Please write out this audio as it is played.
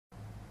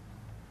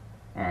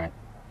Alright.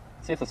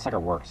 Let's see if the sucker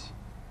works.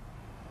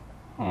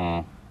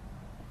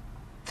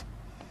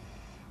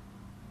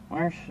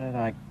 Where should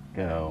I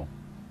go?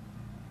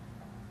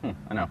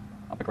 I know.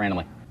 I'll pick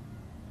randomly.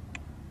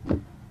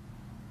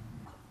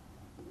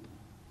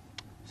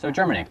 So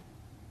Germany.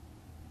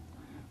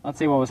 Let's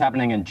see what was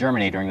happening in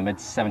Germany during the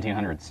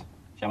mid-1700s,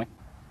 shall we?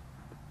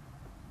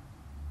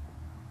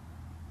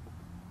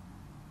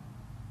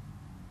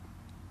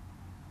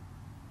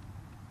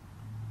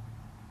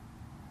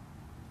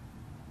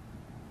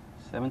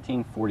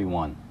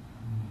 "1741.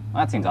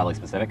 Well, that seems oddly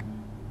specific.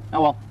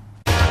 Oh well.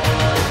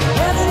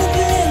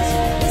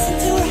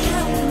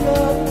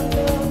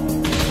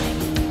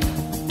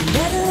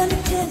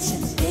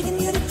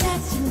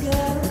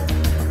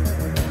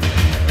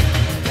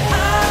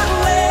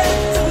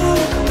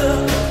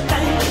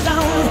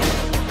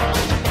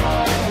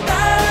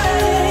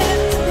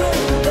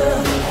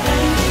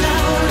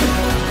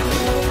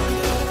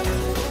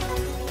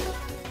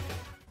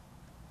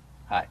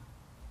 Hi.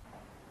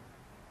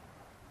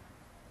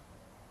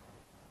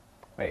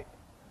 Wait.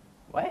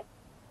 What? Am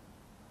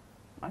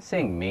I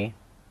saying me?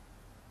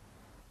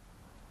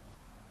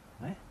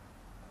 What?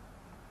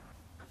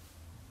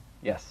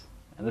 Yes,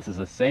 and this is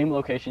the same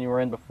location you were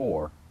in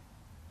before,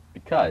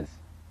 because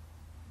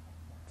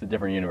it's a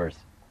different universe.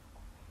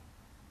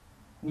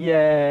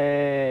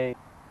 Yay!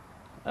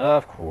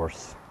 Of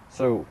course.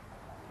 So,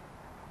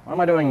 what am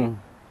I doing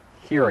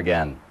here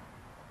again?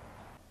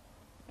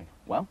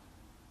 Well,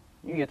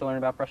 you get to learn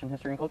about Prussian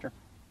history and culture.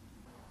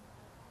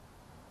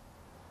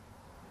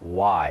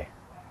 Why?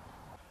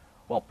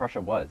 Well, Prussia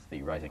was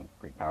the rising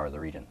great power of the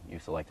region. You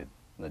selected,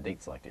 the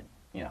date selected,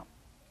 you know,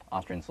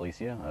 Austrian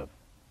Silesia of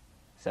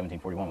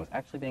 1741 was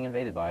actually being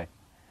invaded by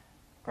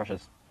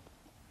Prussia's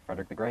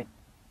Frederick the Great.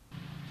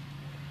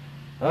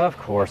 Of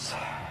course.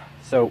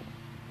 So,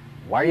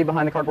 why are you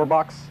behind the cardboard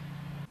box?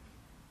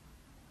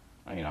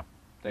 You know,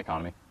 the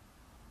economy.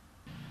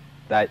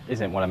 That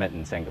isn't what I meant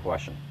in saying the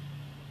question.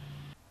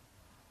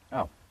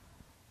 Oh.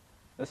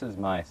 This is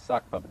my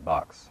sock puppet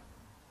box,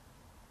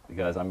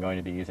 because I'm going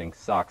to be using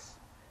socks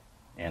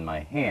and my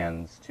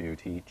hands to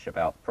teach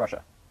about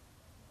Prussia.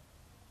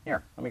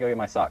 Here, let me go get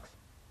my socks.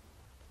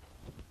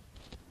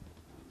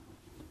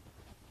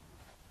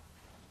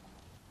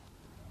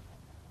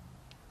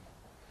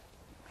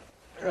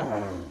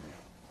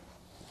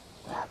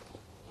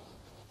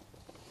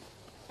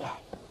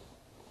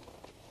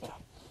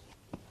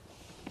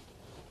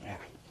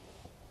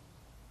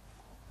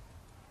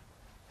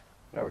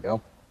 There we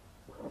go.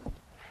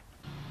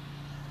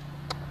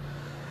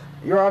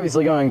 You're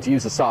obviously going to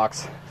use the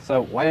socks,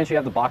 so why didn't you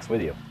have the box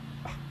with you?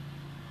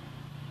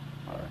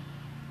 Whatever.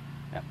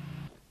 Yeah.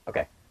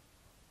 Okay.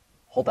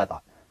 Hold that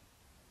thought.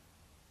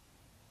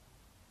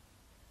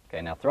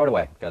 Okay, now throw it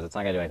away, because it's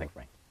not going to do anything for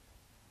me.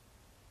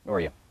 Who are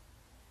you?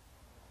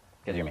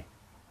 Can you hear me?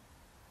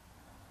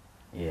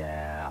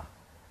 Yeah.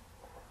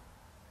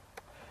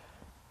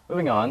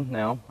 Moving on,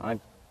 now, I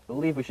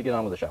believe we should get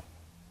on with the show.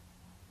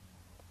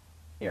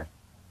 Here,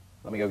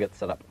 let me go get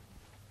set up.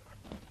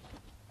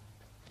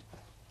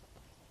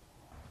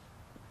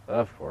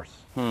 Of course.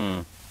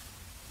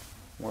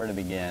 Where to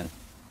begin?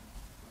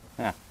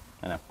 Yeah,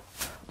 I know.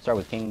 We'll start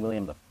with King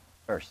William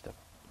I of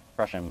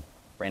Prussian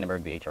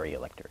Brandenburg VHRE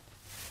elector.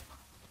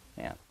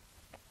 Yeah,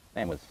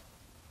 man was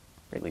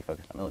greatly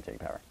focused on military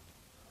power.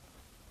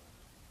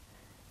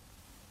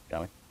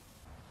 Shall we?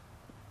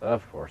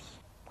 Of course.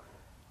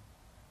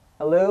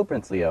 Hello,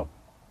 Prince Leo.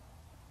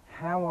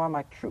 How are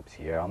my troops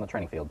here on the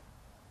training field?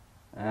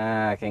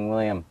 Ah, King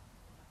William.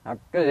 How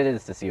good it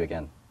is to see you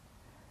again.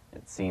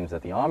 It seems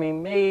that the army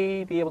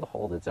may be able to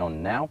hold its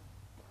own now.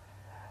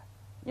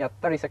 Yet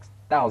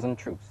 36,000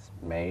 troops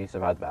may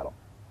survive the battle,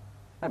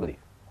 I believe.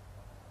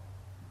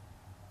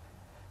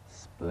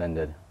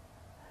 Splendid.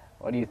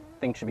 What do you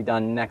think should be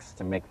done next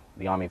to make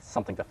the army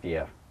something to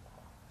fear?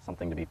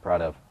 Something to be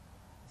proud of?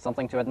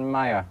 Something to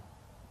admire?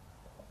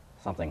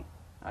 Something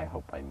I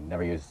hope I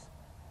never use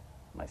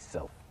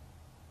myself.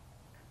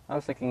 I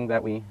was thinking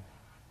that we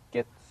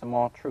get some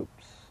more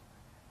troops.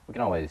 We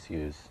can always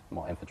use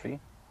more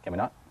infantry, can we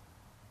not?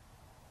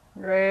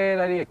 Great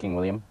idea, King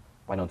William.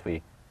 Why don't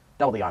we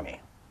double the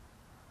army?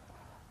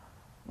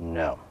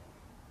 No.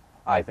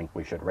 I think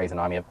we should raise an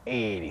army of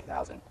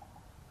 80,000.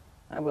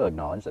 I will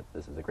acknowledge that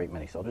this is a great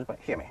many soldiers, but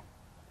hear me.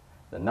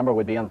 The number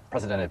would be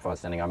unprecedented for a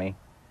standing army.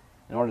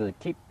 In order to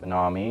keep an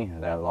army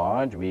that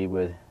large, we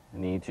would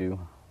need to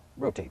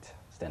rotate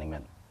standing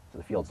men, so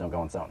the fields don't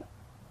go unsown.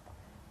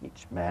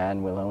 Each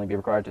man will only be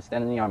required to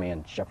stand in the army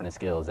and sharpen his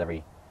skills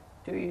every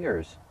 2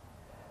 years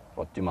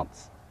for 2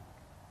 months.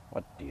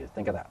 What do you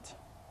think of that?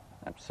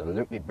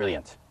 Absolutely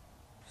brilliant.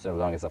 So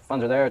long as the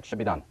funds are there, it should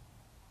be done.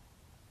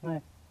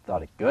 I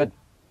thought it good,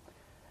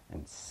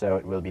 and so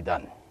it will be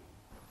done.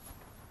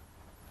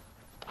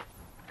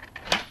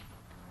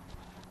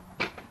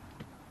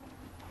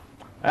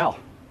 Well,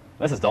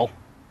 this is dull.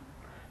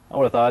 I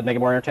would have thought I'd make it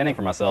more entertaining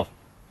for myself.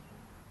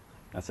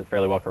 That's it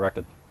fairly well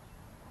corrected.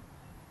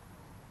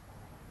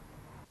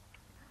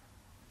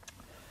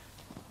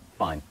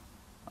 Fine.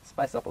 I'll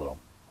spice up a little.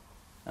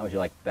 How would you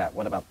like that?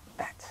 What about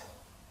that?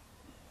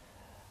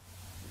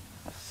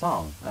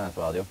 song. That's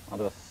what I'll do. I'll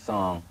do a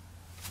song.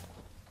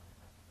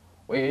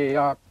 We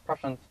are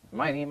Prussians,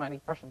 mighty, mighty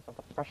Prussians of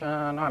the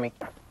Prussian army.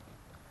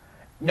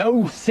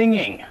 No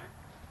singing!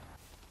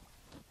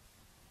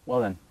 Well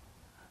then,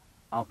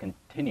 I'll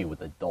continue with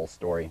the dull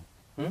story.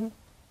 I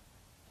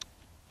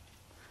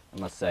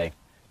must say,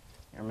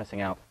 you're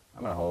missing out.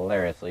 I'm a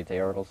hilariously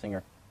terrible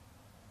singer.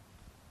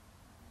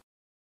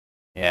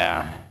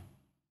 Yeah,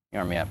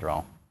 you're me after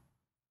all.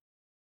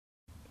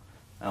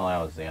 Well, that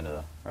was the end of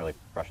the early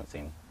Prussian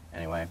scene,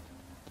 anyway.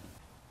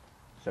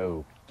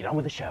 So, get on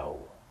with the show.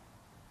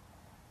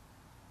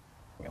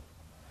 Here we go.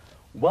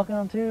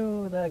 Welcome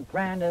to the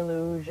Grand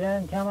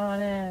Illusion. Come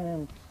on in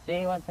and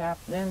see what's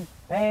happening.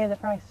 Pay the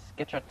price.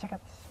 Get your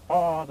tickets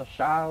for the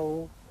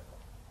show.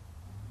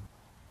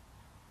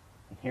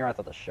 Here, I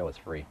thought the show was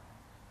free.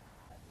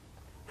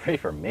 Free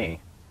for me?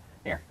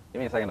 Here, give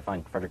me a second to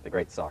find Frederick the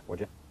Great's sock, would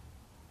you?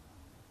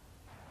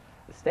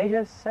 The stage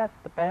is set,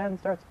 the band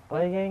starts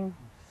playing.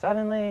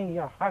 Suddenly,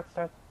 your heart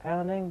starts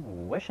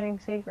pounding, wishing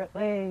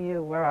secretly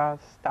you were a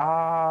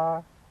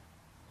star.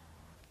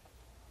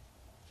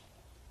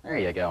 There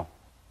you go.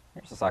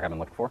 Here's the sock I've been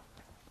looking for.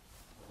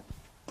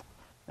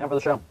 Now for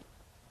the show.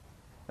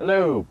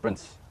 Hello,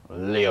 Prince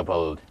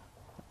Leopold.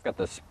 I've got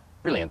this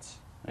brilliant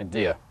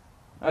idea.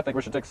 I think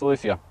we should take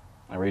Silesia,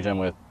 a region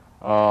with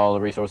all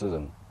the resources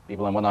and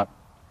people and whatnot.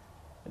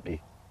 It'd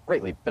be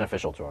greatly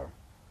beneficial to our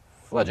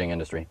fledgling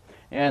industry,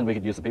 and we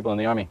could use the people in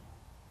the army.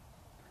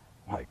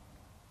 Why,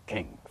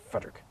 King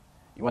Frederick,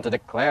 you want to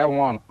declare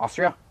war on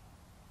Austria?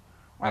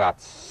 Why,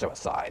 that's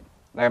suicide.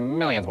 There are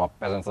millions more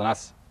peasants than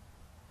us.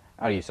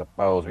 How do you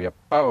suppose we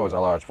oppose a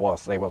large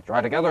force? They will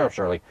try together,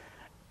 surely.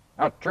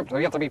 Our troops are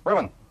yet to be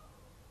proven.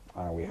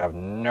 We have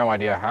no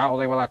idea how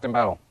they will act in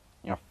battle.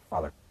 Your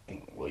father,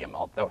 King William,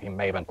 although he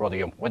may have been cruel to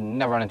you, would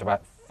never run into a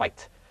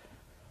fight.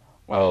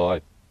 Well,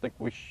 I think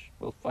we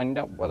will find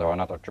out whether or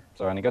not our troops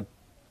are any good.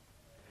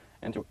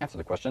 And to answer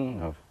the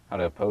question of how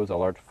to oppose a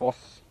large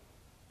force,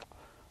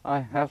 I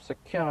have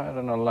secured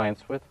an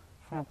alliance with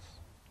France.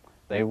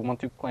 They want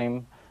to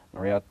claim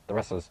Maria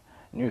Theresa's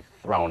new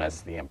throne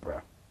as the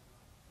emperor.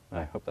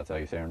 I hope that's how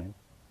you say her name.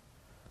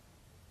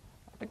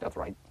 I think that's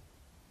right.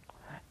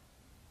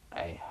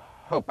 I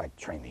hope I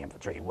trained the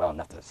infantry well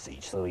enough to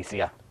siege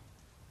Silesia.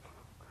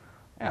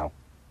 Ow,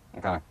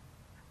 what kind of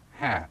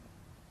hat?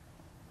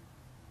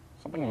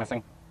 Something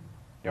missing?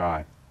 Your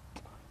eye.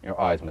 Your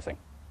eye's missing.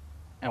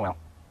 Oh well.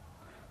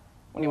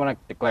 When do you want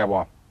to declare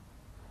war?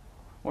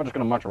 We're just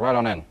going to march right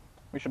on in.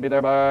 We should be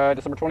there by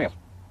December 20th.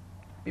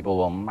 People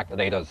will mark the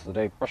date as the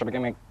day Prussia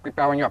became a great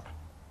power in Europe.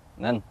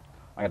 And then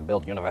I got to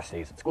build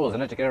universities and schools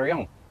and educate our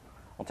young.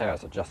 Voltaire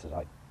suggested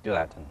I do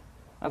that, and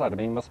I thought it'd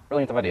be the most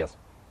brilliant of ideas.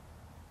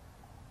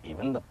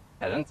 Even the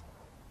peasants?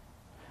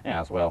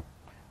 Yes, well,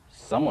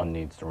 someone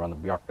needs to run the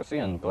bureaucracy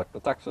and collect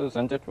the taxes,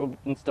 and it will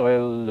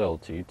instill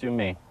loyalty to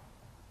me.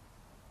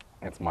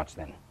 Let's march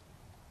then.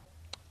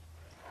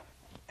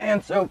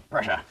 And so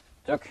Prussia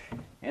took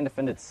and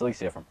defended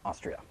Silesia from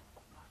Austria.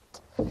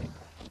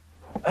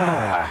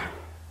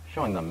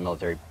 Showing the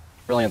military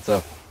brilliance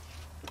of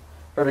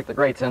Frederick the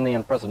Great and the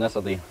impressiveness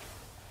of the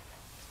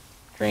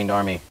trained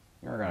army.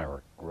 You're going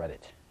to regret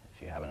it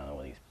if you haven't done one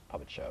of these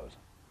puppet shows.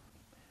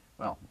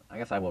 Well, I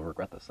guess I will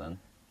regret this then.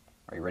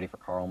 Are you ready for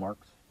Karl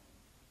Marx?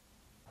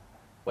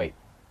 Wait,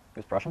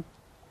 who's Prussian?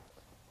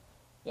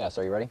 Yes,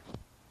 are you ready?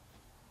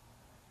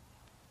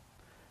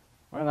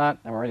 We're not.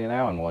 I'm ready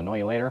now and we'll annoy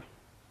you later.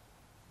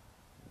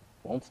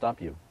 Won't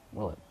stop you,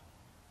 will it?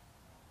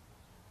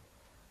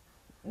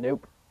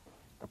 Nope.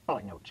 The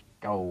bullet notes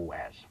go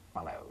as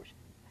follows.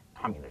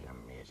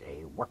 Communism is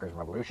a workers'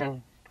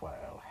 revolution. It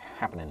will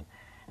happen in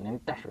an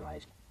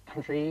industrialized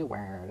country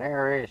where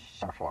there is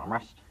social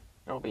unrest.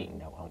 There will be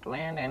no owned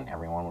land and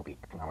everyone will be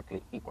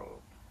economically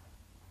equal.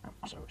 I'm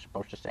also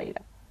supposed to say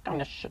that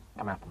communists should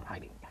come out from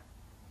hiding.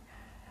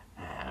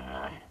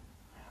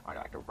 I'd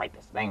like to write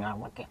this thing.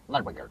 Why can't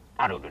Ludwig or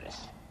Otto do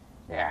this?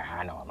 Yeah,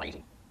 I know I'm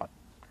lazy, but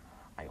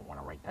I don't want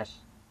to write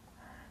this.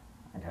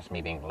 I guess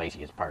me being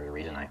lazy is part of the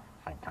reason I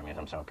find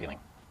communism so appealing.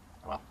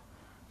 Well,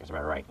 I guess I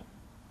better write.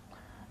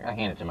 I gotta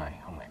hand it to my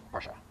homeland,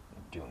 Prussia.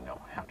 They do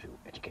know how to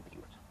educate the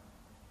youth.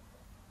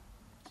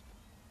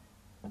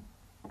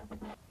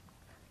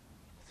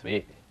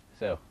 Sweet.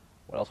 So,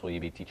 what else will you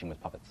be teaching with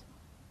puppets?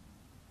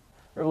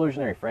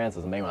 Revolutionary France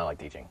is the main one I like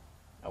teaching.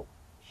 Oh,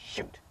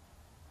 shoot.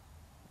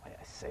 Why did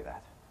I say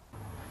that?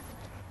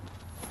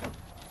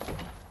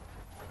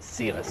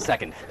 See you in a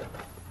second.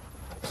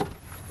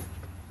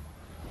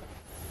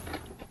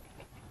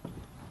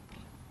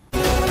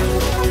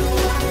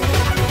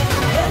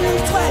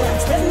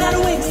 Spreading out her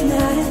wings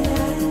tonight.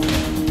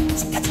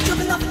 She got you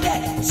jumping off the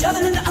deck,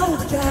 shoving in the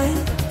overdrive.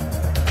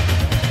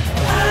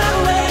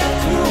 Highway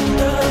to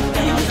the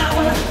famous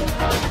hour.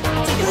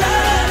 Take a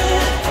ride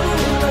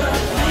into the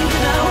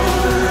famous hour.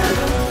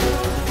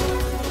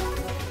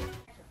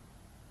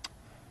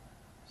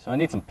 So I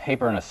need some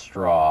paper and a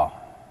straw.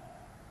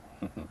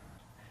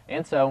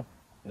 And so,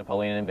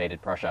 Napoleon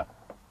invaded Prussia.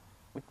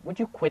 Would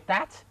you quit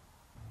that?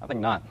 I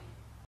think not.